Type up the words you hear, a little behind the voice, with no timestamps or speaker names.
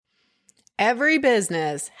Every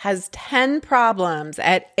business has 10 problems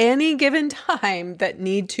at any given time that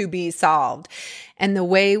need to be solved. And the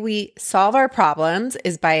way we solve our problems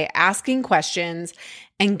is by asking questions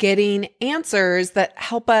and getting answers that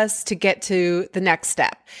help us to get to the next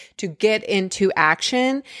step, to get into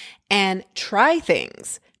action and try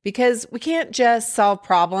things. Because we can't just solve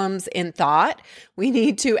problems in thought. We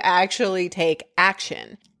need to actually take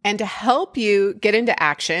action. And to help you get into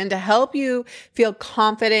action, to help you feel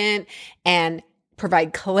confident and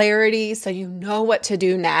provide clarity so you know what to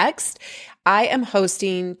do next, I am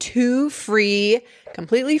hosting 2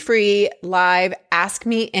 completely free live Ask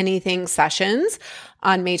Me Anything sessions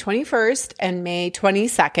on May 21st and May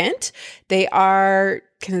 22nd. They are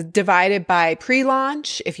divided by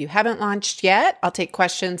pre-launch. If you haven't launched yet, I'll take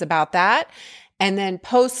questions about that. And then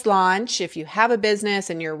post-launch, if you have a business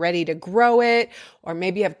and you're ready to grow it, or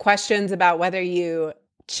maybe you have questions about whether you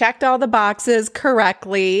checked all the boxes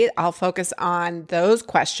correctly, I'll focus on those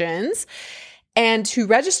questions. And to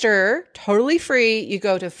register totally free, you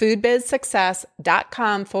go to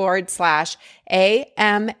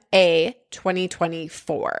foodbizsuccess.com/AMA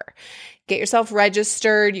 2024. Get yourself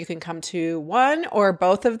registered. You can come to one or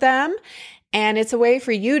both of them. And it's a way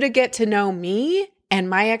for you to get to know me and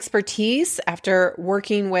my expertise after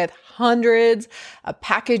working with hundreds of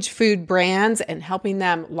packaged food brands and helping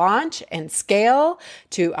them launch and scale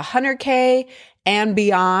to 100K and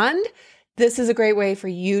beyond. This is a great way for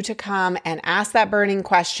you to come and ask that burning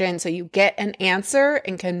question so you get an answer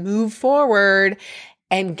and can move forward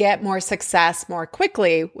and get more success more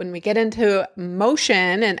quickly. When we get into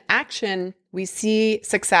motion and action, we see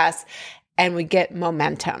success and we get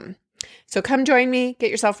momentum. So come join me, get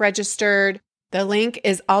yourself registered. The link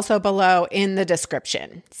is also below in the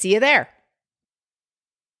description. See you there.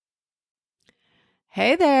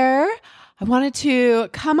 Hey there. I wanted to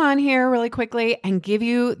come on here really quickly and give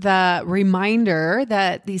you the reminder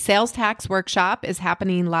that the sales tax workshop is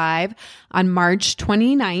happening live on March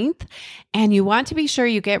 29th. And you want to be sure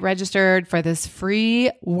you get registered for this free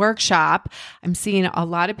workshop. I'm seeing a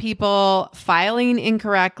lot of people filing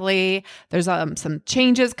incorrectly. There's some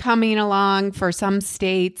changes coming along for some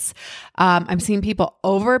states. I'm seeing people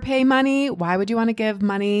overpay money. Why would you want to give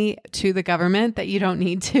money to the government that you don't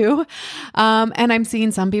need to? And I'm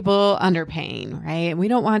seeing some people underpaying, right? We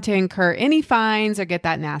don't want to incur any fines or get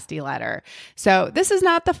that nasty letter. So this is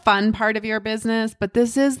not the fun part of your business, but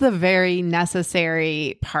this is the very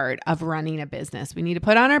necessary part of running a business. We need to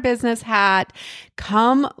put on our business hat,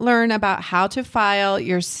 come learn about how to file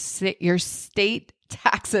your state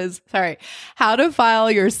taxes, how to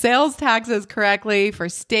file your sales taxes correctly for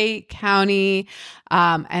state, county,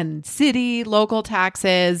 and city, local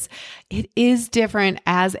taxes. It is different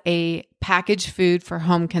as a packaged food for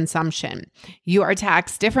home consumption. You are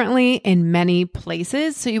taxed differently in many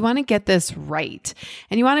places, so you want to get this right.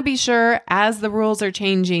 And you want to be sure as the rules are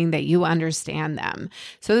changing that you understand them.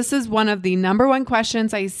 So this is one of the number one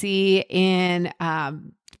questions I see in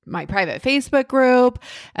my private Facebook group,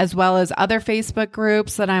 as well as other Facebook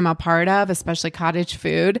groups that I'm a part of, especially cottage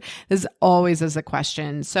food. This always is a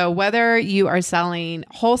question. So whether you are selling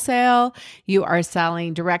wholesale, you are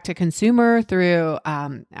selling direct to consumer through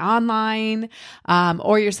online,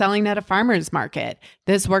 or you're selling at a farmer's market,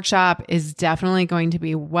 this workshop is definitely going to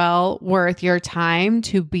be well worth your time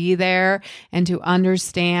to be there and to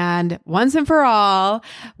understand once and for all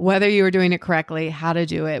whether you are doing it correctly, how to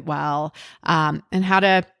do it well, and how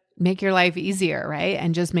to make your life easier, right?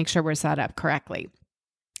 And just make sure we're set up correctly.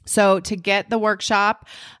 So to get the workshop,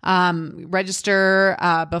 register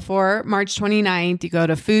before March 29th, you go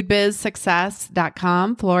to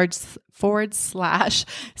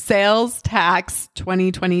foodbizsuccess.com/sales tax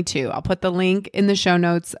 2022. I'll put the link in the show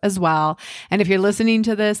notes as well. And if you're listening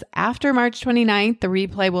to this after March 29th, the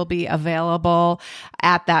replay will be available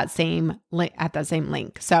at that same link.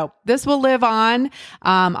 So this will live on.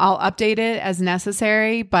 I'll update it as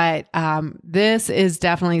necessary, but this is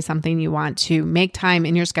definitely something you want to make time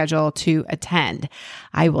in your schedule to attend.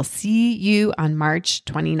 I will see you on March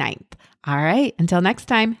 29th. All right. Until next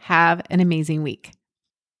time, have an amazing week.